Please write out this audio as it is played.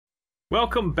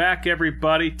Welcome back,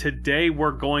 everybody. Today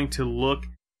we're going to look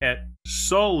at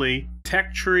solely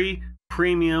Tech Tree,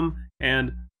 Premium,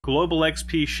 and Global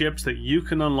XP ships that you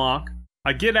can unlock.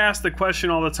 I get asked the question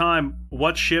all the time,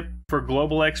 what ship for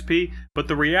Global XP? But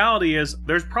the reality is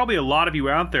there's probably a lot of you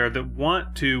out there that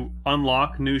want to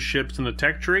unlock new ships in the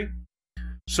Tech Tree.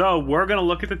 So we're going to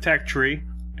look at the Tech Tree,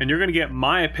 and you're going to get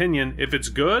my opinion if it's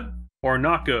good or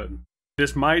not good.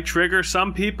 This might trigger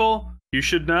some people. You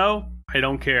should know, I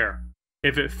don't care.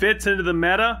 If it fits into the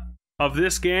meta of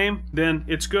this game, then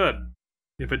it's good.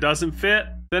 If it doesn't fit,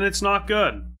 then it's not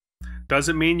good.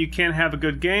 Doesn't mean you can't have a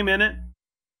good game in it.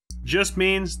 Just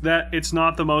means that it's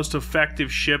not the most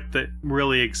effective ship that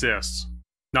really exists.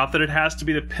 Not that it has to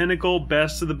be the pinnacle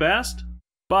best of the best,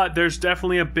 but there's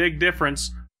definitely a big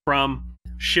difference from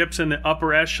ships in the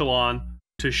upper echelon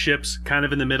to ships kind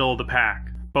of in the middle of the pack.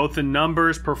 Both in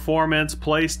numbers, performance,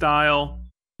 play style,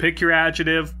 pick your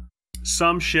adjective.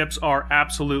 Some ships are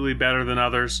absolutely better than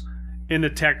others in the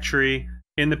Tech Tree,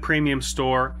 in the Premium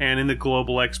store, and in the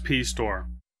Global XP store.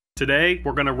 Today,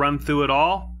 we're going to run through it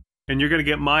all, and you're going to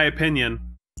get my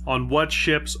opinion on what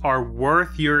ships are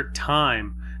worth your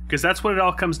time. Because that's what it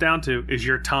all comes down to, is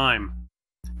your time.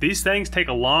 These things take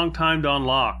a long time to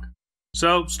unlock.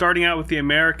 So, starting out with the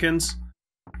Americans,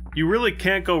 you really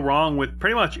can't go wrong with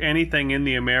pretty much anything in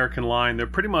the American line. They're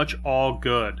pretty much all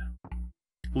good.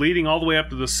 Leading all the way up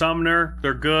to the Sumner,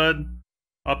 they're good.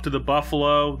 Up to the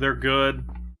Buffalo, they're good.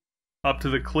 Up to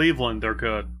the Cleveland, they're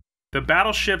good. The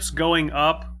battleships going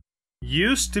up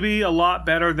used to be a lot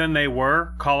better than they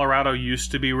were. Colorado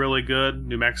used to be really good.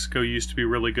 New Mexico used to be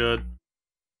really good.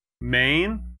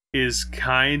 Maine is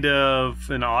kind of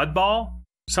an oddball.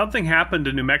 Something happened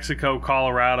to New Mexico,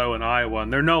 Colorado, and Iowa,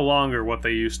 and they're no longer what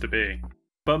they used to be.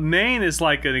 But Maine is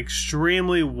like an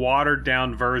extremely watered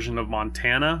down version of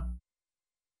Montana,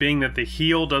 being that the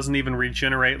heal doesn't even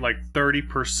regenerate like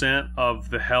 30% of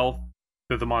the health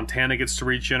that the Montana gets to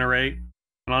regenerate.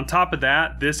 And on top of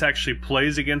that, this actually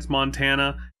plays against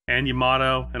Montana and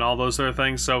Yamato and all those other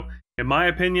things. So, in my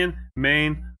opinion,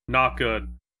 Maine, not good.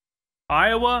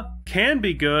 Iowa can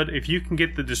be good if you can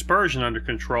get the dispersion under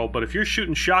control, but if you're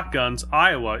shooting shotguns,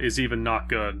 Iowa is even not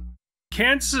good.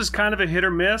 Kansas is kind of a hit or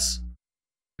miss,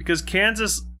 because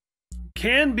Kansas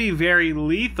can be very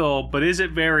lethal, but is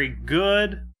it very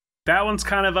good? That one's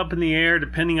kind of up in the air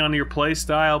depending on your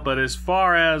playstyle, but as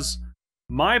far as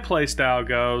my playstyle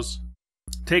goes,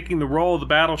 taking the role of the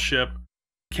battleship,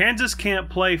 Kansas can't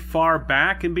play far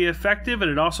back and be effective,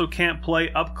 and it also can't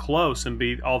play up close and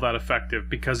be all that effective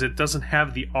because it doesn't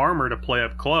have the armor to play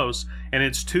up close, and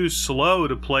it's too slow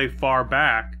to play far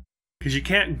back because you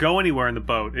can't go anywhere in the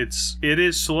boat. It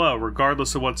is slow,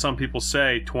 regardless of what some people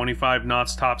say, 25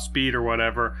 knots top speed or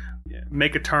whatever.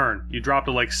 Make a turn. You drop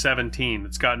to like 17.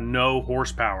 It's got no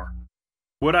horsepower.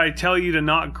 Would I tell you to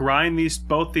not grind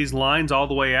both these lines all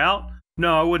the way out?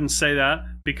 No, I wouldn't say that,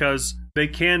 because they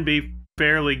can be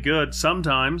fairly good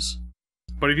sometimes.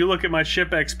 But if you look at my ship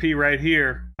XP right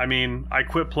here, I mean, I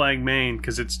quit playing Maine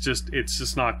because it's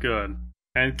just not good.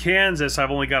 And Kansas,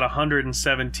 I've only got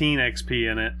 117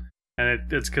 XP in it,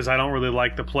 and it's because I don't really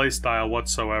like the playstyle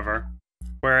whatsoever.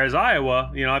 Whereas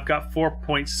Iowa, you know, I've got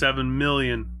 4.7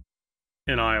 million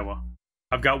in Iowa.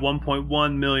 I've got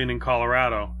 1.1 million in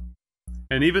Colorado.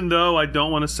 And even though I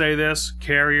don't want to say this,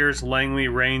 Carriers, Langley,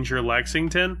 Ranger,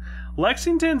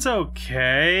 Lexington's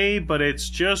okay, but it's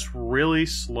just really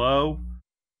slow.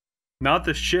 Not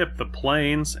the ship, the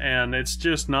planes, and it's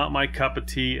just not my cup of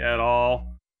tea at all.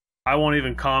 I won't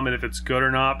even comment if it's good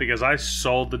or not because I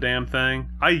sold the damn thing.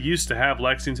 I used to have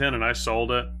Lexington and I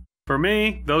sold it. For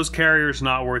me, those carriers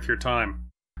not worth your time.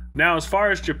 Now, as far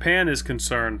as Japan is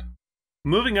concerned,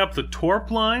 moving up the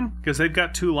Torp line, because they've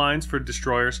got 2 lines for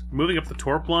destroyers, moving up the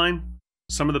Torp line,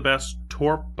 some of the best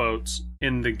Torp boats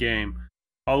in the game.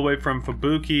 All the way from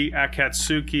Fubuki,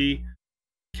 Akatsuki,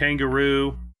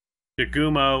 Kangaroo,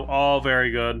 Yagumo, all very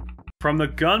good. From the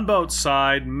gunboat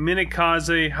side,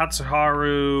 Minikaze,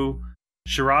 Hatsuharu,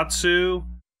 Shiratsu,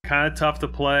 kind of tough to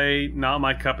play, not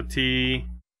my cup of tea.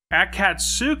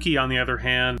 Akatsuki, on the other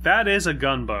hand, that is a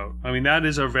gunboat. I mean, that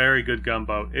is a very good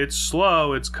gunboat. It's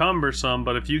slow, it's cumbersome,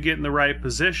 but if you get in the right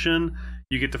position,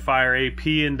 you get to fire AP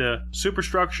into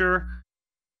superstructure.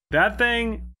 That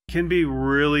thing can be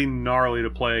really gnarly to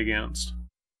play against.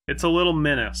 It's a little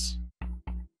menace.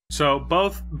 So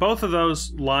both of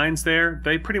those lines there,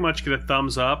 they pretty much get a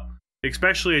thumbs up,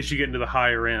 especially as you get into the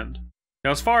higher end.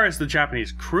 Now, as far as the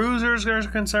Japanese cruisers are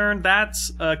concerned,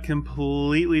 that's a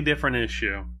completely different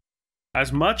issue.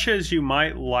 As much as you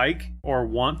might like or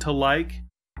want to like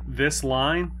this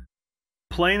line,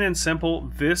 plain and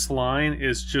simple, this line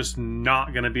is just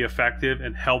not going to be effective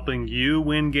in helping you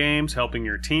win games, helping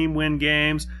your team win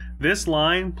games. This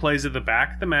line plays at the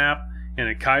back of the map in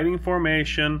a kiting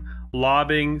formation,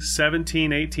 lobbing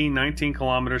 17, 18, 19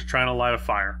 kilometers trying to light a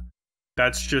fire.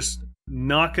 That's just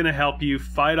not going to help you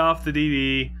fight off the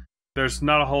DD. There's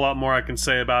not a whole lot more I can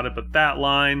say about it, but that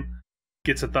line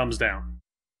gets a thumbs down.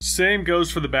 Same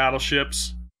goes for the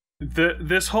battleships.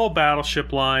 This whole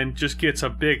battleship line just gets a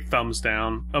big thumbs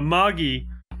down. Amagi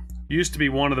used to be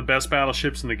one of the best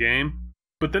battleships in the game,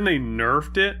 but then they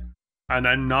nerfed it, and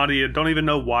don't even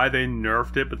know why they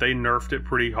nerfed it, but they nerfed it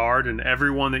pretty hard, and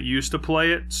everyone that used to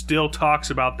play it still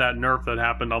talks about that nerf that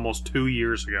happened almost 2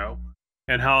 years ago,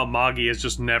 and how Amagi has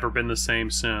just never been the same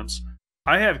since.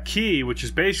 I have Key, which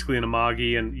is basically an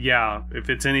Amagi, and yeah, if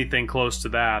it's anything close to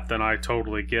that, then I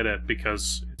totally get it,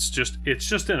 because it's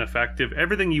just ineffective.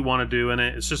 Everything you want to do in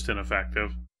it is just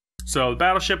ineffective. So the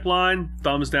battleship line,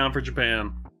 thumbs down for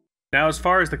Japan. Now, as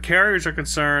far as the carriers are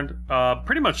concerned,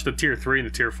 pretty much the tier 3 and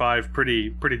the tier 5,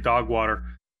 pretty dog water.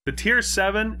 The tier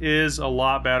 7 is a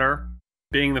lot better,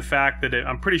 being the fact that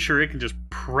I'm pretty sure it can just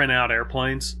print out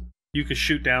airplanes. You can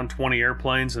shoot down 20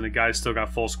 airplanes and the guy's still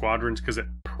got full squadrons because it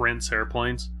prints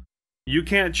airplanes. You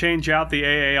can't change out the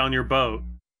AA on your boat,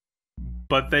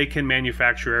 but they can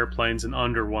manufacture airplanes in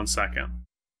under 1 second.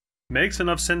 Makes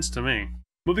enough sense to me.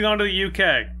 Moving on to the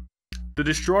UK. The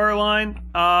destroyer line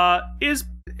is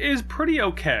pretty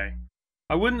okay.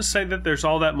 I wouldn't say that there's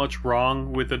all that much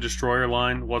wrong with the destroyer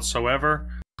line whatsoever,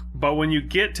 but when you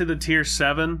get to the tier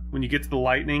 7, when you get to the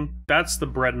Lightning, that's the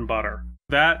bread and butter.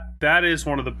 That is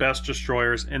one of the best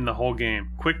destroyers in the whole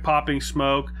game. Quick popping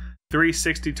smoke,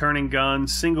 360 turning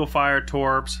guns, single fire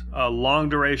torps, long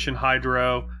duration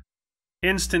hydro,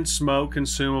 instant smoke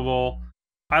consumable.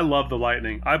 I love the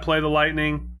Lightning. I play the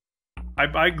Lightning.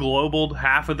 I globaled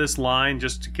half of this line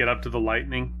just to get up to the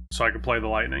Lightning so I could play the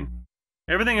Lightning.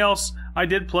 Everything else I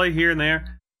did play here and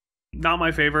there. Not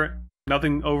my favorite.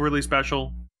 Nothing overly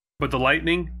special. But the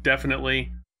Lightning,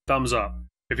 definitely thumbs up.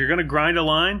 If you're going to grind a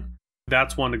line,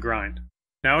 that's one to grind.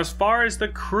 Now, as far as the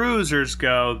cruisers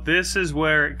go, this is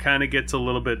where it kind of gets a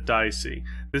little bit dicey.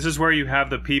 This is where you have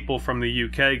the people from the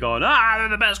UK going, they're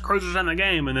the best cruisers in the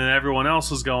game, and then everyone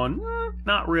else is going,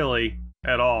 not really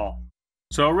at all.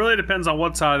 So it really depends on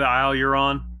what side of the aisle you're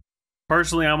on.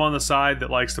 Personally, I'm on the side that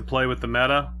likes to play with the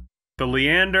meta. The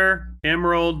Leander,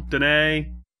 Emerald,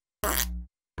 Danae,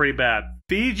 pretty bad.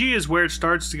 Fiji is where it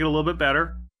starts to get a little bit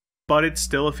better, but it's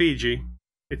still a Fiji.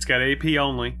 It's got AP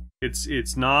only.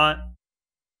 It's not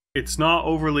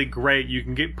overly great. You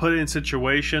can get put in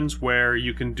situations where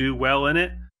you can do well in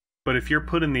it, but if you're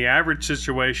put in the average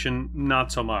situation,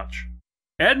 not so much.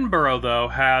 Edinburgh, though,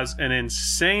 has an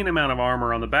insane amount of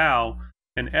armor on the bow,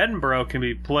 and Edinburgh can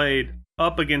be played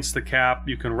up against the cap.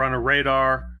 You can run a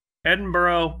radar.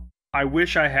 Edinburgh, I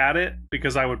wish I had it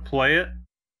because I would play it,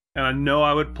 and I know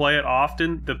I would play it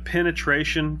often. The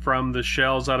penetration from the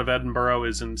shells out of Edinburgh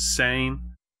is insane.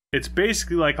 It's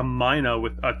basically like a Mino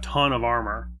with a ton of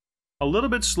armor. A little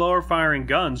bit slower firing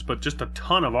guns, but just a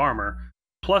ton of armor.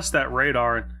 Plus that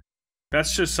radar.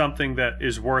 That's just something that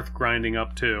is worth grinding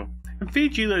up too. And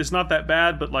Fiji is not that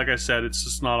bad, but like I said, it's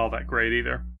just not all that great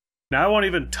either. Now I won't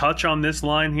even touch on this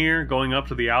line here, going up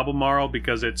to the Albemarle,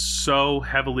 because it's so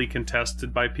heavily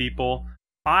contested by people.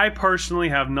 I personally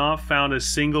have not found a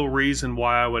single reason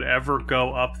why I would ever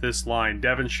go up this line.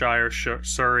 Devonshire,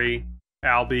 Surrey,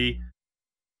 Albi.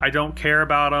 I don't care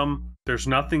about them. There's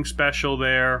nothing special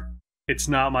there. It's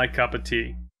not my cup of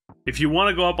tea. If you want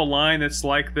to go up a line that's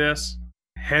like this,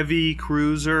 heavy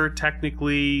cruiser,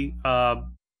 technically,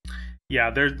 yeah,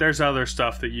 there's other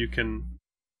stuff that you can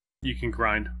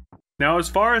grind. Now, as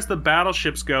far as the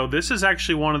battleships go, this is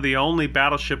actually one of the only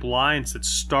battleship lines that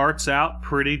starts out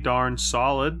pretty darn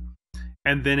solid,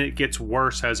 and then it gets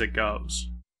worse as it goes.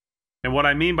 And what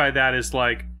I mean by that is,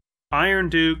 like, Iron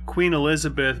Duke, Queen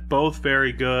Elizabeth, both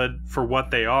very good for what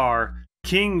they are.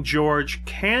 King George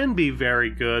can be very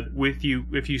good with you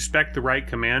if you spec the right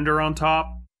commander on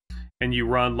top and you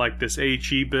run like this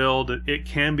HE build. It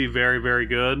can be very, very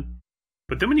good.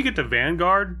 But then when you get to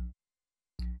Vanguard,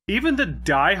 even the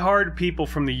diehard people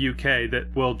from the UK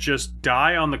that will just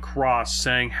die on the cross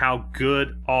saying how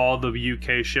good all the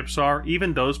UK ships are,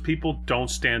 even those people don't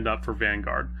stand up for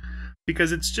Vanguard.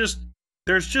 Because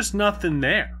there's just nothing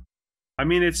there. I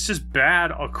mean, it's just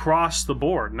bad across the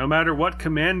board. No matter what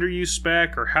commander you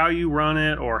spec or how you run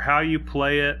it or how you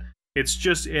play it, it's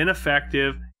just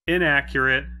ineffective,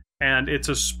 inaccurate, and it's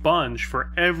a sponge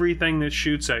for everything that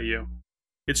shoots at you.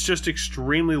 It's just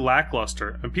extremely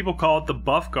lackluster, and people call it the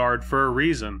buff guard for a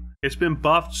reason. It's been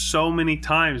buffed so many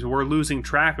times, we're losing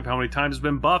track of how many times it's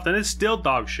been buffed, and it's still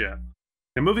dog shit.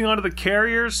 And moving on to the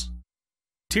carriers,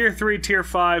 Tier 3, Tier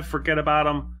 5, forget about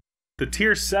them. The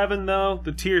Tier 7, though,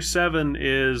 the Tier 7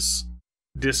 is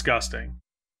disgusting.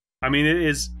 I mean,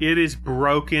 it is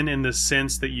broken in the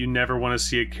sense that you never want to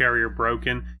see a carrier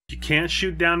broken. You can't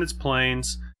shoot down its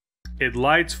planes. It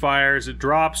lights fires, it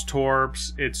drops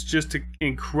torps. It's just an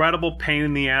incredible pain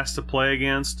in the ass to play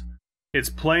against. Its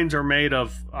planes are made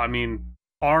of, I mean,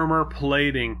 armor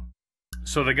plating.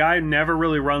 So the guy never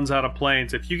really runs out of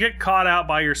planes. If you get caught out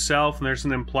by yourself and there's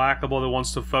an implacable that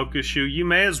wants to focus you, you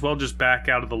may as well just back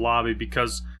out of the lobby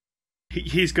because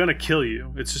he's going to kill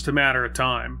you. It's just a matter of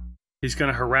time. He's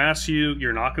going to harass you.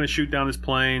 You're not going to shoot down his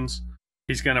planes.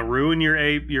 He's going to ruin your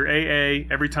AA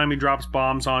every time he drops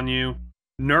bombs on you.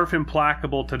 Nerf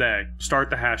implacable today. Start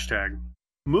the hashtag.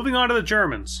 Moving on to the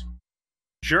Germans.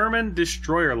 German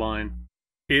destroyer line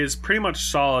is pretty much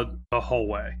solid the whole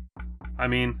way. I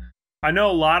mean, I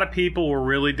know a lot of people were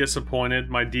really disappointed.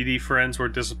 My DD friends were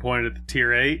disappointed at the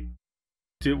Tier 8.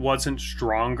 It wasn't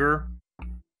stronger.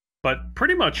 But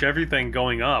pretty much everything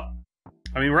going up.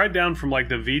 I mean, right down from like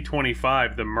the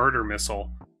V-25, the murder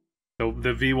missile,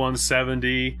 the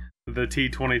V-170, the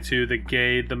T-22, the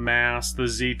Gade, the MASS, the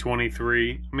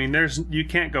Z-23. I mean, you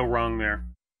can't go wrong there.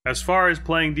 As far as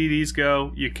playing DDs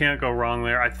go, you can't go wrong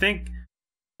there. I think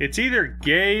it's either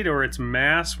Gade or it's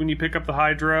MASS when you pick up the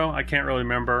Hydro. I can't really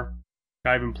remember.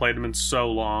 I haven't played them in so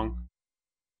long.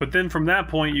 But then from that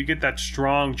point, you get that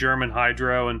strong German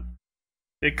Hydro, and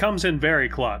it comes in very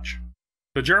clutch.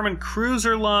 The German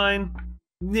cruiser line,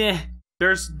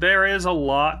 there is a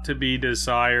lot to be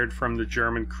desired from the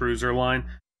German cruiser line.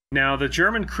 Now, the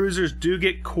German cruisers do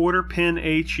get quarter pin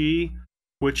HE,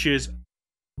 which is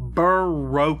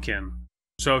broken.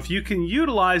 So if you can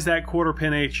utilize that quarter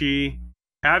pin HE,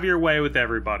 have your way with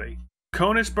everybody.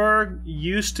 Königsberg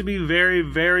used to be very,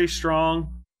 very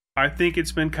strong. I think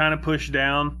it's been kind of pushed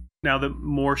down now that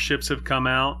more ships have come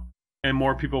out and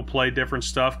more people play different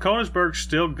stuff. Königsberg's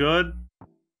still good.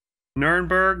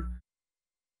 Nuremberg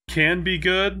can be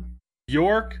good.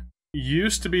 York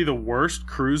used to be the worst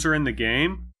cruiser in the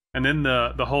game. And then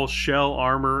the whole shell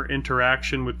armor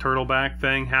interaction with Turtleback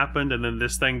thing happened, and then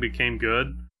this thing became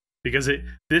good. Because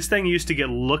this thing used to get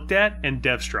looked at and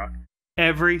dev-struck.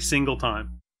 Every single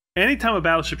time. Anytime a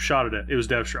battleship shot at it, it was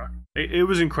dev-struck. It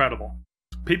was incredible.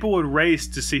 People would race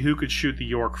to see who could shoot the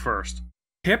York first.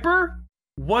 Hipper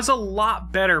was a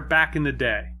lot better back in the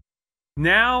day.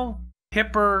 Now,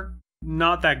 Hipper,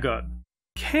 not that good.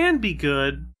 Can be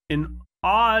good in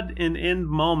odd and end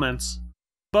moments,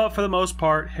 but for the most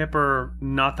part, Hipper,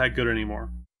 not that good anymore.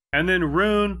 And then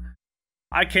Rune,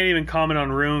 I can't even comment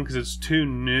on Rune because it's too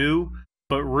new,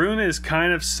 but Rune is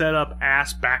kind of set up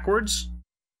ass backwards,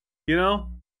 you know?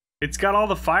 It's got all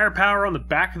the firepower on the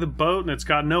back of the boat, and it's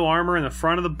got no armor in the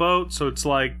front of the boat, so it's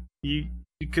like, you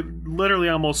could literally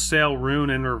almost sail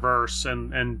Rune in reverse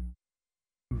and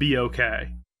be okay.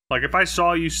 Like, if I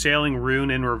saw you sailing Rune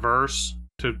in reverse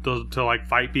to like,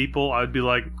 fight people, I'd be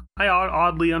like, I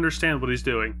oddly understand what he's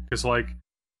doing. Because, like,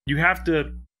 you have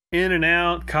to in and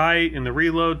out, kite, and the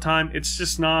reload time, it's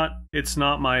just not,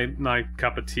 my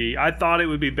cup of tea. I thought it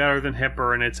would be better than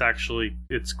Hipper, and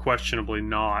it's questionably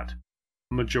not.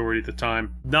 Majority of the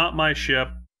time. Not my ship.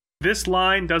 This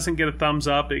line doesn't get a thumbs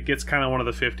up. It gets kind of one of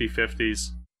the 50-50s.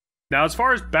 Now, as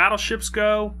far as battleships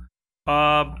go,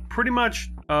 pretty much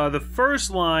the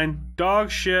first line,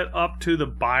 dog shit up to the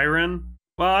Byron.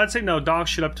 Well, I'd say no, dog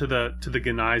shit up to the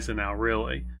Gneisenau,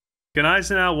 really.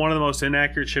 Gneisenau, one of the most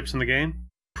inaccurate ships in the game.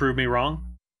 Prove me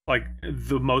wrong. Like,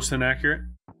 the most inaccurate.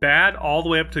 Bad all the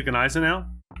way up to Gneisenau.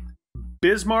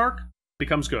 Bismarck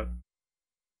becomes good.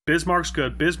 Bismarck's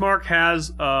good. Bismarck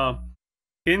has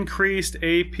increased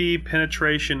AP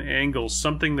penetration angles,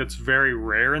 something that's very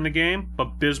rare in the game,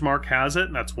 but Bismarck has it,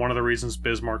 and that's one of the reasons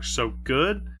Bismarck's so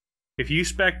good. If you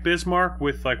spec Bismarck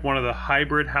with like one of the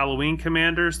hybrid Halloween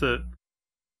commanders that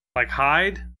like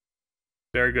hide,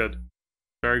 very good.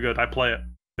 Very good. I play it.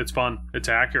 It's fun. It's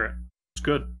accurate. It's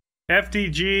good.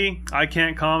 FDG, I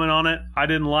can't comment on it. I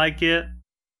didn't like it.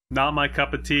 Not my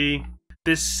cup of tea.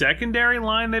 This secondary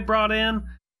line they brought in,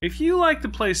 if you like to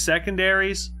play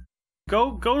secondaries,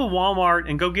 go to Walmart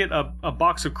and go get a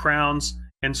box of crowns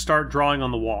and start drawing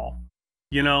on the wall.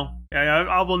 You know,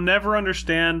 I will never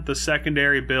understand the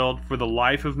secondary build for the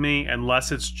life of me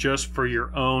unless it's just for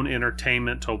your own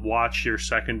entertainment to watch your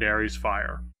secondaries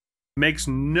fire. Makes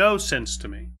no sense to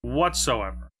me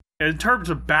whatsoever. In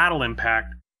terms of battle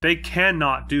impact, they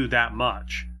cannot do that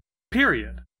much.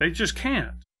 Period. They just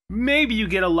can't. Maybe you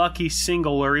get a lucky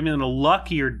single or even a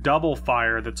lucky or double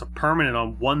fire that's a permanent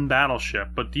on one battleship,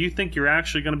 but do you think you're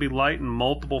actually going to be lighting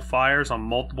multiple fires on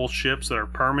multiple ships that are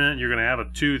permanent? You're going to have a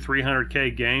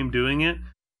 200-300K game doing it?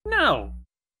 No.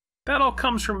 That all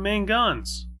comes from main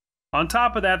guns. On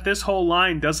top of that, this whole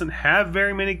line doesn't have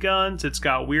very many guns. It's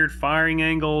got weird firing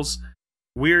angles,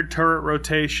 weird turret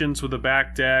rotations with the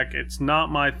back deck. It's not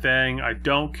my thing. I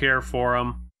don't care for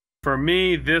them. For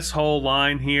me, this whole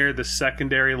line here, the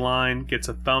secondary line, gets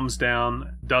a thumbs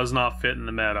down, does not fit in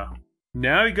the meta.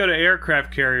 Now you go to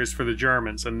aircraft carriers for the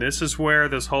Germans, and this is where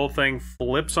this whole thing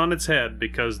flips on its head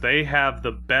because they have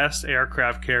the best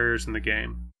aircraft carriers in the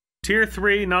game. Tier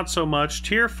 3, not so much.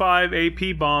 Tier 5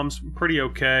 AP bombs, pretty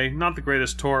okay. Not the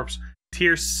greatest torps.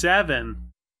 Tier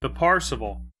 7, the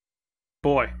Parseval.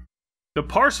 Boy, the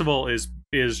Parseval is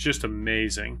just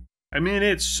amazing. I mean,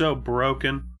 it's so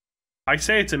broken. I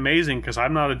say it's amazing because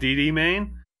I'm not a DD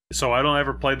main, so I don't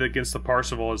ever play against the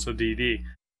Parseval as a DD.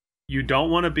 You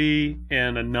don't want to be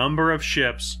in a number of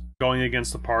ships going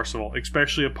against the Parseval,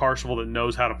 especially a Parseval that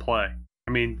knows how to play.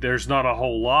 I mean, there's not a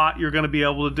whole lot you're going to be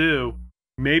able to do.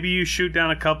 Maybe you shoot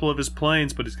down a couple of his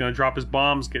planes, but he's going to drop his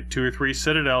bombs, get 2 or 3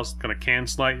 citadels, going to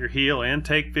cancel out your heal, and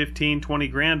take 15, 20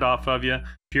 grand off of you.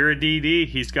 If you're a DD,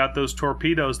 he's got those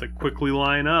torpedoes that quickly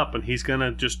line up, and he's going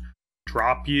to just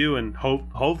drop you, and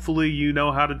hopefully you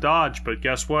know how to dodge. But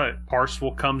guess what?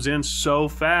 Parseval comes in so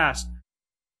fast.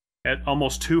 At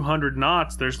almost 200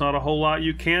 knots, there's not a whole lot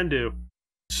you can do.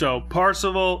 So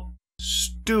Parseval,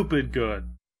 stupid good.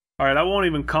 Alright, I won't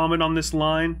even comment on this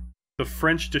line. The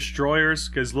French destroyers,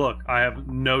 because look, I have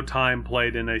no time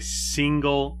played in a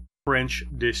single French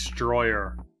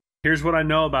destroyer. Here's what I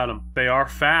know about them. They are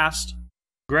fast.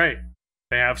 Great.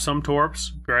 They have some torps.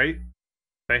 Great.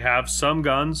 They have some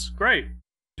guns. Great.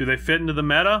 Do they fit into the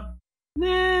meta?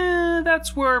 Nah,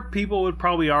 that's where people would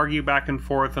probably argue back and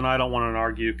forth, and I don't want to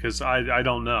argue because I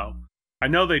don't know. I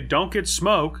know they don't get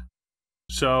smoke,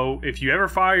 so if you ever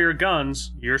fire your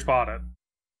guns, you're spotted.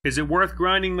 Is it worth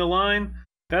grinding the line?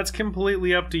 That's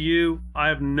completely up to you. I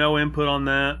have no input on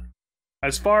that.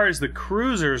 As far as the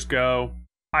cruisers go,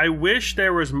 I wish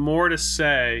there was more to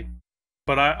say,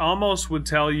 but I almost would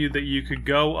tell you that you could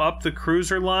go up the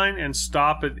cruiser line and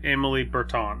stop at Emile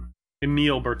Bertin,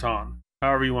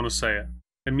 however you want to say it.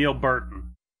 Emile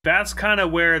Bertin. That's kind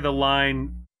of where the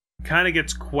line kind of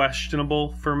gets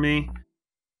questionable for me,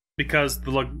 because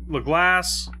the Le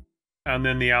Glace and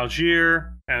then the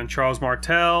Algier and Charles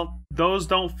Martel, those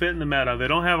don't fit in the meta. They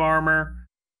don't have armor.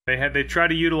 They try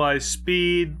to utilize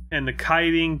speed and the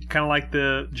kiting, kind of like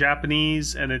the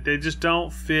Japanese, and they just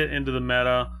don't fit into the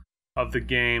meta of the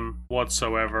game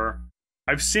whatsoever.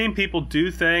 I've seen people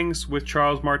do things with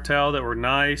Charles Martel that were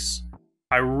nice.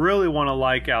 I really want to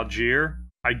like Algier.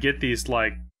 I get these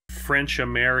like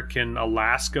French-American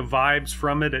Alaska vibes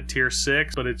from it at tier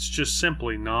 6, but it's just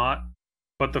simply not.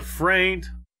 But the Freint,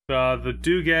 the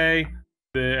Duguay,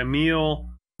 the Emile,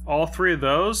 all 3 of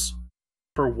those,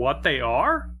 for what they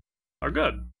are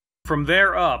good. From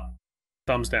there up,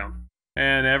 thumbs down.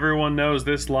 And everyone knows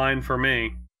this line for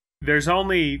me. There's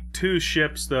only 2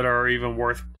 ships that are even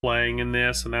worth playing in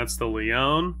this, and that's the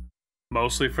Leon,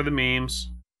 mostly for the memes,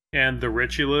 and the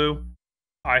Richelieu.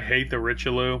 I hate the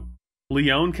Richelieu.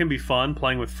 Leon can be fun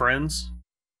playing with friends.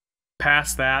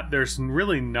 Past that, there's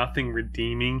really nothing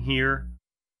redeeming here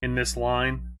in this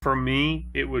line. For me,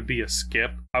 it would be a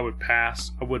skip. I would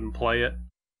pass. I wouldn't play it.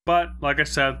 But, like I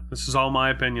said, this is all my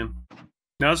opinion.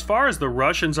 Now, as far as the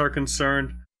Russians are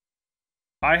concerned,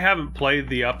 I haven't played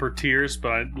the upper tiers,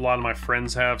 but a lot of my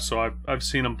friends have, so I've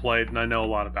seen them played, and I know a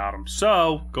lot about them.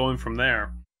 So, going from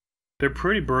there, they're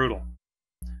pretty brutal.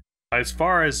 As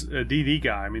far as a DD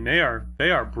guy, I mean, they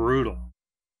are brutal.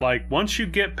 Like, once you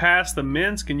get past the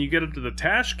Minsk and you get up to the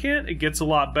Tashkent, it gets a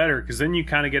lot better, because then you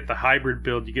kind of get the hybrid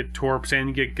build. You get torps and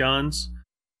you get guns.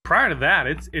 Prior to that,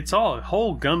 it's all a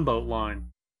whole gunboat line,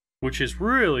 which is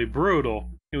really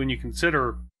brutal when you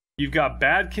consider you've got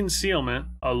bad concealment,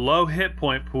 a low hit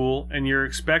point pool, and you're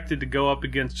expected to go up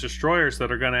against destroyers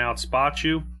that are going to outspot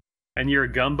you, and you're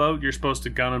a gunboat, you're supposed to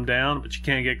gun them down, but you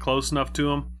can't get close enough to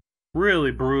them.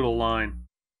 Really brutal line.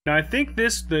 Now I think the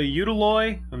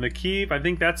Utiloy and the Kiev, I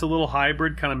think that's a little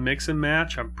hybrid kind of mix and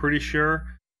match, I'm pretty sure,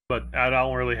 but I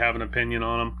don't really have an opinion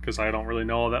on them because I don't really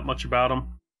know all that much about them.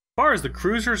 As far as the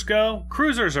cruisers go,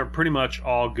 cruisers are pretty much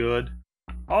all good.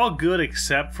 All good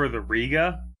except for the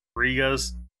Riga. Riga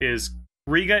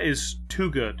is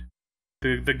too good.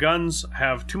 The guns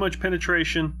have too much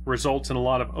penetration, results in a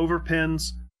lot of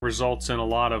overpins, results in a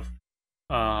lot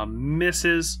of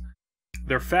misses.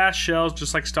 They're fast shells,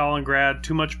 just like Stalingrad,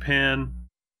 too much pin,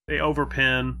 they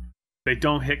overpin, They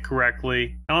don't hit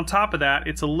correctly. And on top of that,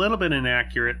 it's a little bit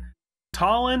inaccurate.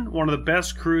 Talon, one of the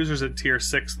best cruisers at tier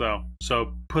 6 though,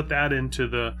 so put that into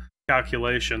the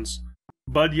calculations.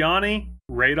 Budyani,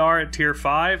 radar at tier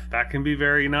 5, that can be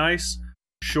very nice.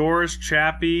 Shores,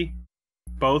 Chappie,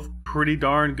 both pretty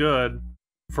darn good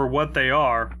for what they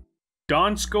are.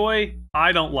 Donskoy,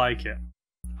 I don't like it.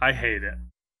 I hate it.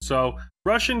 So,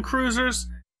 Russian cruisers,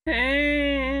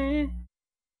 kind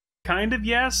of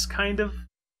yes, kind of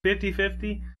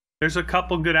 50-50. There's a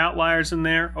couple good outliers in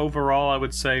there. Overall, I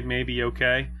would say maybe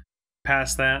okay.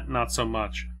 Past that, not so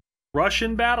much.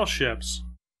 Russian battleships,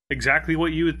 exactly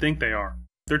what you would think they are.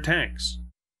 They're tanks.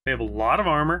 They have a lot of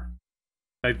armor.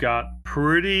 They've got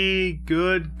pretty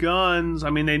good guns.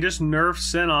 I mean, they just nerfed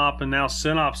Sinop, and now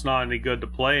Sinop's not any good to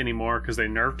play anymore because they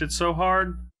nerfed it so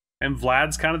hard. And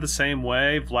Vlad's kind of the same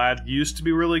way. Vlad used to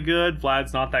be really good.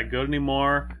 Vlad's not that good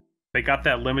anymore. They got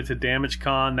that limited damage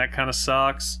con. That kind of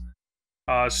sucks.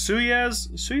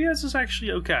 Suyez is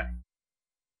actually okay.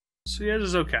 Suyez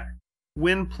is okay.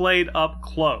 When played up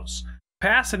close.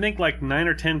 Past, I think, like 9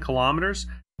 or 10 kilometers,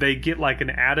 they get like an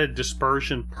added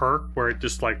dispersion perk where it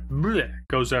just like bleh,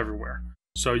 goes everywhere.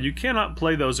 So you cannot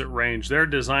play those at range. They're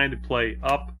designed to play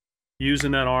up,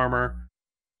 using that armor,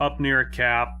 up near a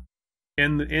cap,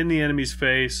 in the enemy's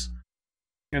face,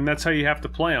 and that's how you have to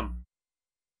play them.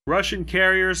 Russian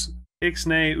carriers,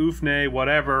 Ixnay, Ufnay,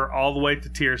 whatever, all the way to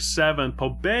tier 7.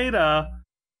 Pobeda,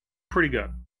 pretty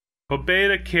good.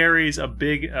 Pobeda carries a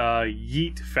big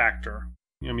yeet factor.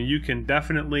 I mean, you can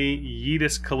definitely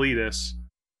yeetus Kalitus.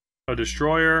 A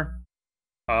destroyer.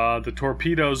 The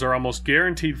torpedoes are almost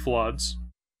guaranteed floods.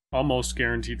 Almost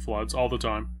guaranteed floods all the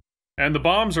time. And the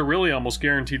bombs are really almost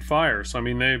guaranteed fires. I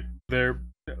mean, they're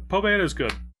Pobeda's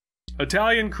good.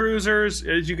 Italian cruisers,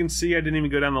 as you can see, I didn't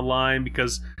even go down the line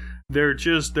because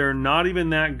they're not even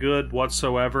that good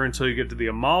whatsoever until you get to the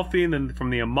Amalfi, and then from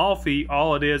the Amalfi,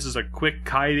 all it is a quick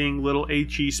kiting little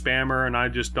HE spammer, and I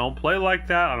just don't play like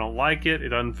that. I don't like it. It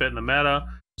doesn't fit in the meta,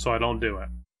 so I don't do it.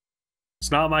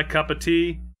 It's not my cup of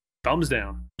tea. Thumbs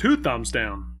down. 2 thumbs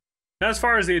down. Now, as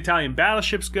far as the Italian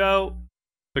battleships go,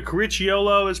 the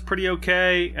Caricciolo is pretty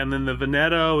okay, and then the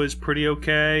Veneto is pretty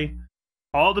okay.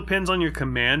 All depends on your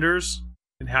commanders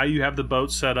and how you have the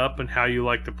boat set up and how you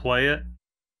like to play it.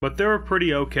 But they were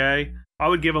pretty okay. I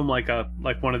would give them like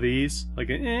one of these, like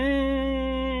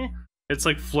it's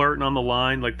like flirting on the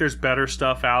line. Like there's better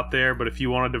stuff out there, but if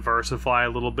you want to diversify a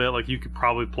little bit, like you could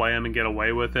probably play them and get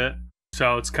away with it.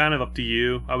 So it's kind of up to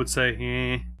you. I would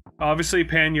say, Obviously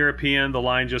Pan-European, the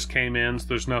line just came in, so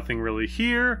there's nothing really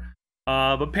here.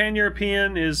 But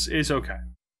Pan-European is okay.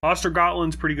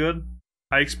 Ostergotland's pretty good.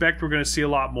 I expect we're going to see a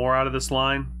lot more out of this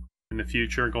line in the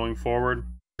future going forward.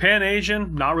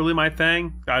 Pan-Asian, not really my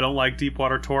thing. I don't like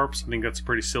deepwater torps. I think that's a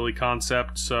pretty silly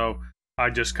concept, so I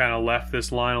just kind of left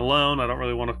this line alone. I don't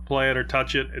really want to play it or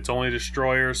touch it. It's only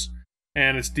destroyers,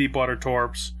 and it's deepwater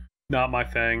torps. Not my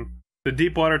thing. The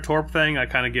deepwater torp thing, I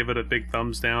kind of give it a big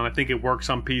thumbs down. I think it works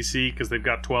on PC because they've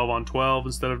got 12 on 12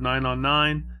 instead of 9 on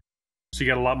 9. So you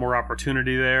got a lot more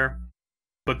opportunity there.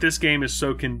 But this game is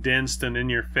so condensed and in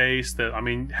your face that, I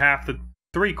mean,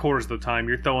 3/4 of the time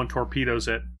you're throwing torpedoes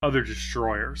at other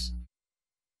destroyers.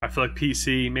 I feel like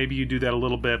PC, maybe you do that a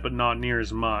little bit, but not near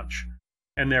as much.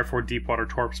 And therefore deepwater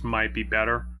torps might be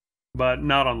better, but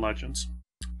not on Legends.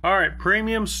 Alright,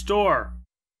 premium store.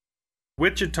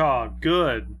 Wichita,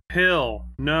 good. Hill,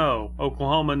 no.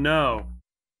 Oklahoma, no.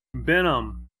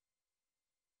 Benham,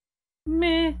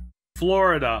 meh.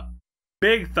 Florida,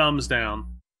 big thumbs down.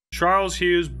 Charles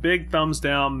Hughes, big thumbs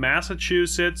down.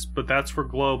 Massachusetts, but that's for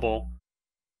global.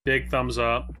 Big thumbs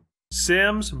up.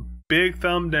 Sims, big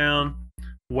thumb down.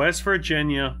 West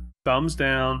Virginia, thumbs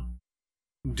down.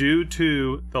 Due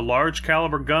to the large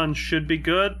caliber guns should be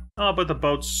good. Oh, but the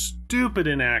boat's stupid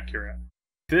inaccurate.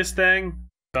 This thing,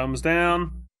 thumbs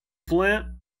down. Flint,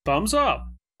 thumbs up.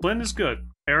 Flint is good.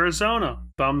 Arizona,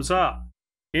 thumbs up.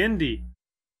 Indy,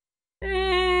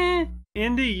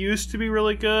 Indy used to be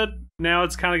really good. Now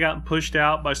it's kind of gotten pushed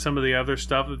out by some of the other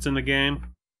stuff that's in the game.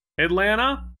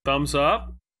 Atlanta, thumbs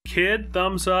up. Kid,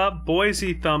 thumbs up.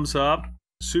 Boise, thumbs up.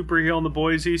 Super heel in the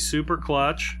Boise, super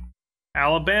clutch.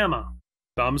 Alabama,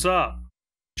 thumbs up.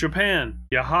 Japan,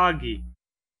 Yahagi,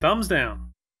 thumbs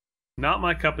down. Not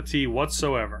my cup of tea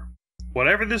whatsoever.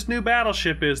 Whatever this new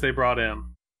battleship is they brought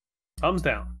in, thumbs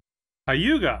down.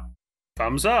 Hyuga,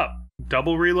 thumbs up.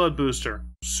 Double reload booster,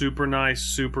 super nice,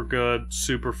 super good,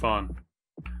 super fun.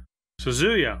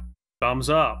 Suzuya, thumbs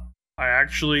up. I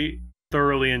actually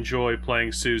thoroughly enjoy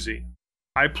playing Suzy.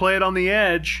 I play it on the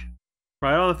edge,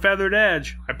 right on the feathered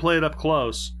edge. I play it up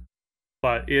close,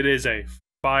 but it is a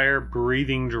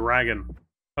fire-breathing dragon.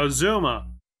 Azuma,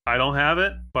 I don't have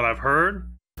it, but I've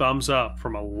heard thumbs up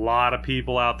from a lot of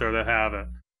people out there that have it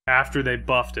after they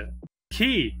buffed it.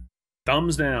 Key,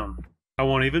 thumbs down. I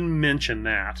won't even mention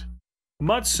that.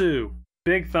 Mutsu,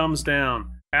 big thumbs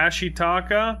down.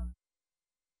 Ashitaka,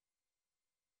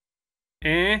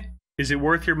 is it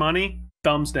worth your money?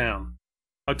 Thumbs down.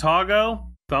 Otago,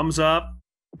 thumbs up.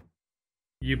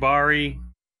 Yubari.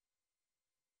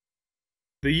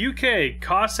 The UK,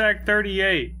 Cossack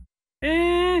 38,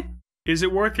 is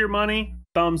it worth your money?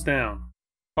 Thumbs down.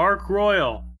 Ark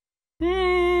Royal,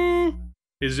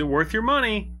 is it worth your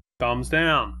money? Thumbs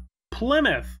down.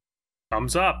 Plymouth,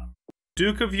 thumbs up.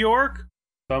 Duke of York,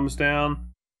 thumbs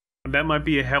down. That might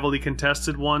be a heavily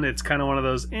contested one. It's kind of one of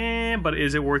those, but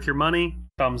is it worth your money?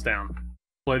 Thumbs down.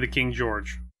 Play the King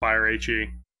George, Fire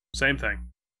HE, same thing.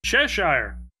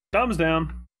 Cheshire, thumbs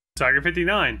down. Tiger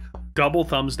 59, double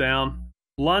thumbs down.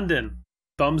 London,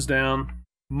 thumbs down.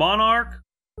 Monarch,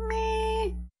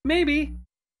 maybe.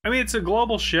 I mean, it's a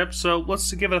global ship, so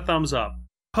let's give it a thumbs up.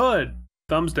 Hood,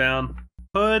 thumbs down.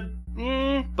 Hood,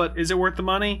 but is it worth the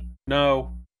money?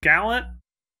 No. Gallant,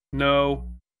 no.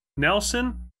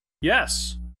 Nelson,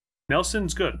 yes.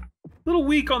 Nelson's good. A little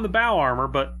weak on the bow armor,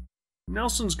 but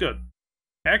Nelson's good.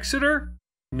 Exeter,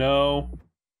 no.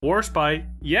 Warspite,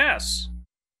 yes.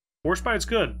 Warspite's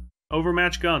good.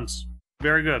 Overmatched guns,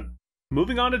 very good.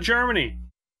 Moving on to Germany.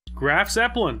 Graf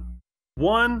Zeppelin,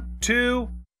 1, 2,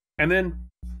 and then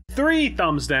 3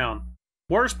 thumbs down.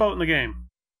 Worst boat in the game.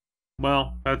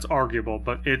 Well, that's arguable,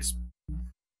 but it's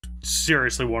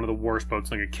seriously one of the worst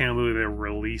boats. Like, I can't believe they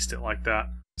released it like that.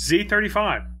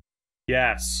 Z35,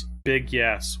 yes, big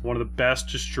yes. One of the best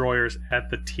destroyers at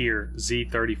the tier.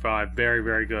 Z35, very,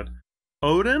 very good.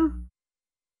 Odin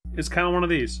is kind of one of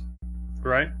these,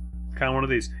 right? Kind of one of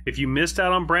these. If you missed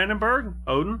out on Brandenburg,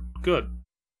 Odin, good.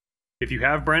 If you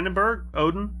have Brandenburg,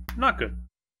 Odin, not good.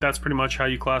 That's pretty much how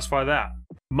you classify that.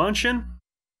 Munchen,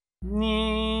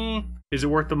 is it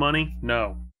worth the money?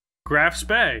 No. Graf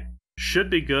Spee, should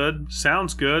be good,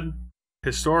 sounds good.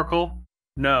 Historical,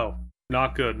 no,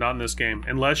 not good, not in this game.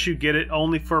 Unless you get it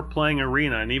only for playing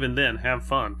Arena, and even then, have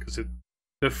fun.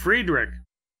 The Friedrich,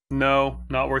 no,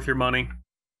 not worth your money.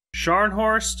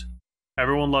 Scharnhorst,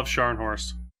 everyone loves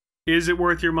Scharnhorst. Is it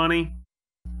worth your money?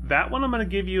 That one I'm going to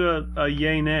give you a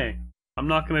yay nay. I'm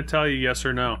not going to tell you yes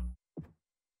or no.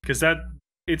 Because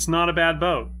it's not a bad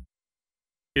boat.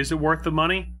 Is it worth the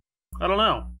money? I don't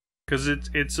know. Because it's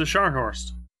a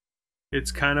Scharnhorst.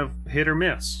 It's kind of hit or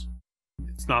miss.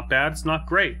 It's not bad, it's not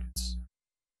great. It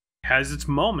has its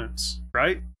moments,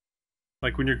 right?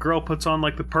 Like when your girl puts on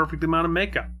like the perfect amount of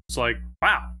makeup. It's like,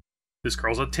 wow, this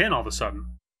girl's a 10 all of a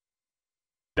sudden.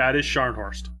 That is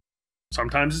Scharnhorst.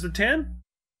 Sometimes it's a 10,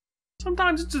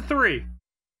 sometimes it's a 3.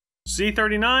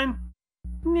 Z39?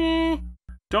 Nah.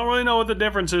 Don't really know what the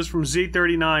difference is from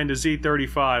Z39 to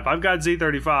Z35. I've got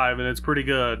Z35 and it's pretty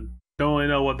good. Don't really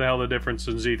know what the hell the difference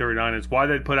in Z39 is. Why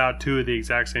they put out 2 of the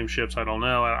exact same ships, I don't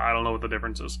know. I don't know what the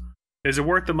difference is. Is it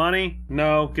worth the money?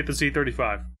 No, get the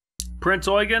Z35. Prince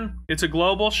Eugen, it's a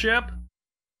global ship,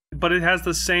 but it has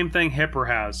the same thing Hipper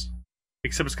has,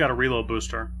 except it's got a reload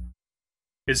booster.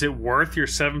 Is it worth your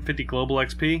 750 global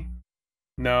XP?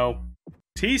 No.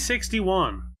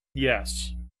 T61,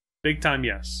 yes. Big time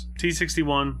yes.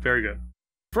 T61, very good.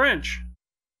 French,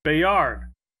 Bayard,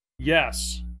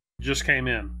 yes. Just came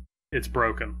in. It's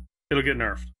broken. It'll get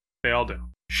nerfed. They all do.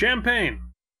 Champagne,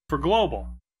 for global.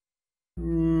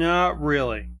 Not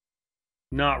really.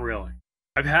 Not really.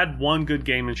 I've had one good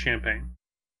game in Champagne.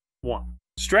 One.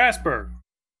 Strasbourg,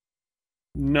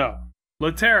 no.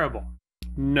 Le Terrible,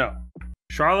 no.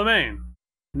 Charlemagne,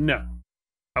 no.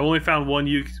 I only found one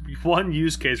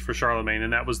use case for Charlemagne,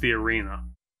 and that was the Arena.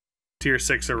 Tier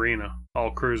 6 Arena,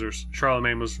 all cruisers.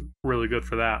 Charlemagne was really good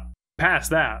for that.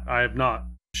 Past that, I have not.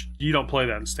 You don't play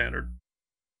that in Standard.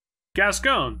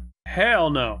 Gascon, hell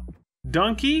no.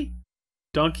 Donkey?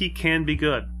 Donkey can be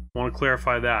good. I want to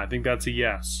clarify that. I think that's a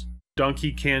yes.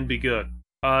 Donkey can be good.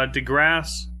 De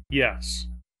Grasse, yes.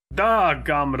 Da,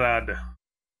 comrade.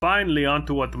 Finally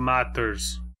onto what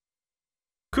matters.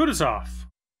 Kutuzov,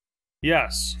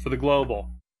 yes, for the global.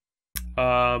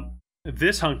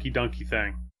 This hunky-dunky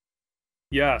thing,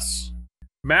 yes.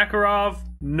 Makarov,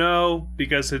 no,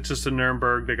 because it's just a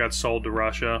Nuremberg that got sold to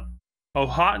Russia.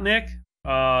 Ohotnik,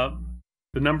 the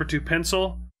number 2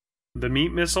 pencil, the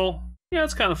meat missile, yeah,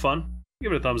 it's kind of fun.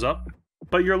 Give it a thumbs up.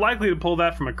 But you're likely to pull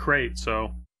that from a crate,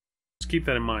 so just keep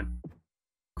that in mind.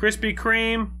 Krispy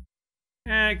Kreme,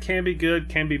 it can be good,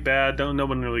 can be bad. No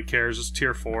one really cares. It's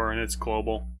tier 4 and it's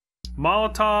global.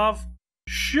 Molotov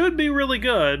should be really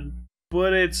good,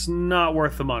 but it's not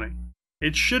worth the money.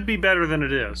 It should be better than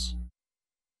it is.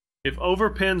 If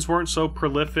overpins weren't so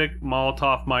prolific,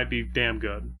 Molotov might be damn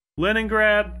good.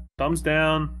 Leningrad, thumbs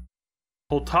down.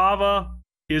 Poltava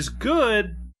is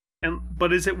good,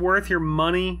 but is it worth your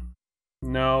money?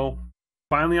 No.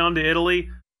 Finally on to Italy.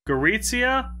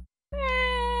 Gorizia?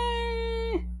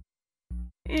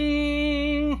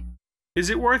 Is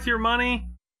it worth your money?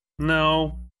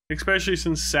 No. Especially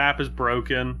since SAP is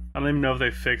broken. I don't even know if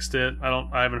they fixed it.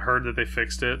 I haven't heard that they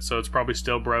fixed it, so it's probably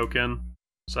still broken.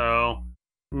 So,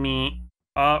 me.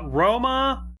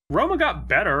 Roma got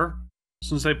better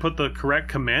since they put the correct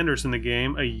commanders in the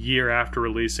game a year after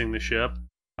releasing the ship.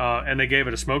 And they gave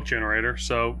it a smoke generator.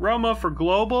 So, Roma for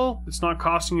global, it's not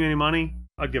costing you any money.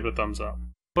 I'd give it a thumbs up.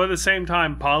 But at the same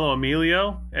time, Paolo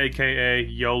Emilio, aka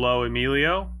YOLO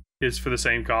Emilio, is for the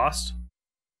same cost.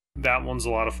 That one's a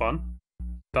lot of fun.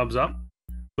 Thumbs up.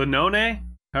 Benone,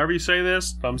 however you say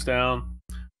this, thumbs down.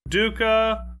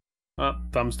 Duca,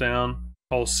 thumbs down.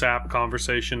 Whole SAP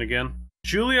conversation again.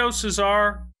 Julio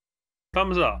Cesar,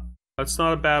 thumbs up. That's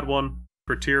not a bad one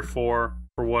for tier 4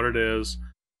 for what it is.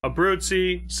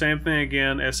 Abruzzi, same thing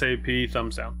again. SAP,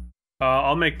 thumbs down.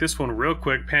 I'll make this one real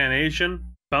quick. Pan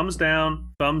Asian, thumbs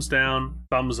down, thumbs down,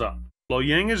 thumbs up.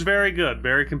 Loyang is very good,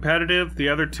 very competitive. The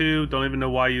other two, don't even know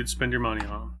why you'd spend your money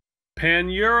on them. Pan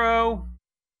Euro,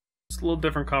 it's a little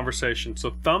different conversation.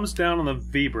 So thumbs down on the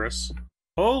Vibris.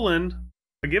 Oland,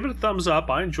 I give it a thumbs up.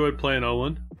 I enjoyed playing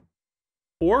Oland.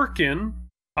 Orkin,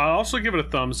 I also give it a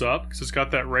thumbs up because it's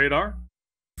got that radar.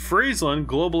 Friesland,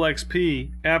 Global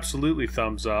XP, absolutely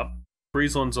thumbs up.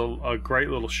 Friesland's a great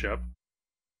little ship.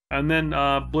 And then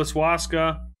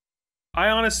Bliswaska, I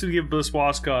honestly give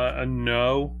Bliswaska a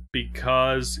no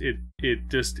because it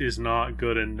just is not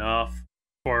good enough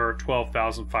for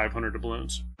 12,500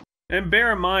 doubloons. And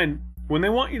bear in mind, when they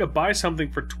want you to buy something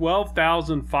for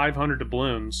 12,500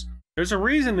 doubloons, there's a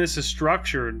reason this is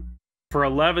structured for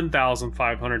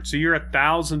 11,500, so you're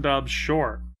 1,000 dubs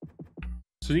short.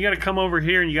 So you got to come over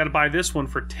here and you got to buy this one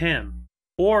for 10.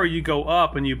 Or you go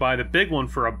up and you buy the big one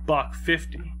for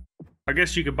 $1.50. I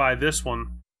guess you could buy this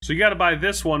one. So you got to buy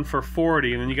this one for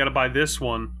 40, and then you got to buy this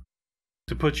one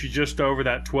to put you just over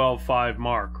that 12.5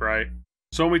 mark, right?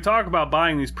 So when we talk about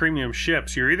buying these premium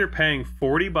ships, you're either paying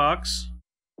 40 bucks,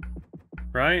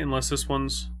 right? Unless this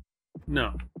one's...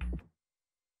 No.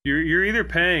 You're either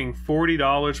paying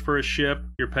 $40 for a ship,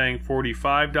 you're paying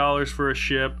 $45 for a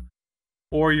ship,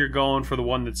 or you're going for the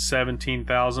one that's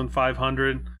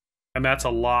 17,500, and that's a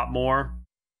lot more.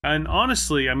 And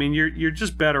honestly, I mean, you're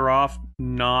just better off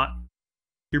not...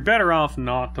 You're better off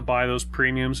not to buy those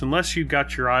premiums unless you've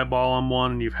got your eyeball on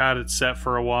one and you've had it set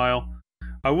for a while.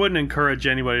 I wouldn't encourage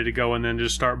anybody to go and then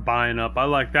just start buying up. I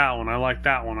like that one, I like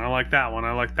that one, I like that one,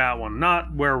 I like that one.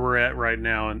 Not where we're at right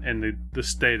now in the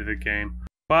state of the game.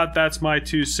 But that's my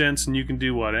 2 cents, and you can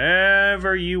do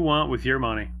whatever you want with your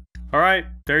money. Alright,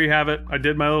 there you have it. I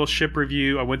did my little ship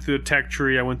review. I went through the tech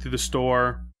tree, I went through the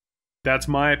store. That's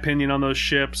my opinion on those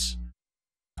ships.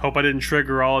 Hope I didn't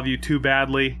trigger all of you too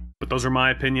badly, but those are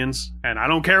my opinions. And I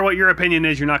don't care what your opinion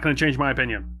is, you're not going to change my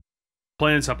opinion.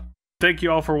 Plain and simple. Thank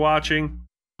you all for watching.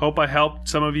 Hope I helped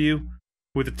some of you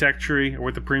with the tech tree or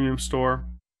with the premium store.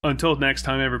 Until next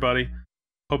time, everybody.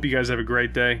 Hope you guys have a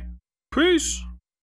great day. Peace!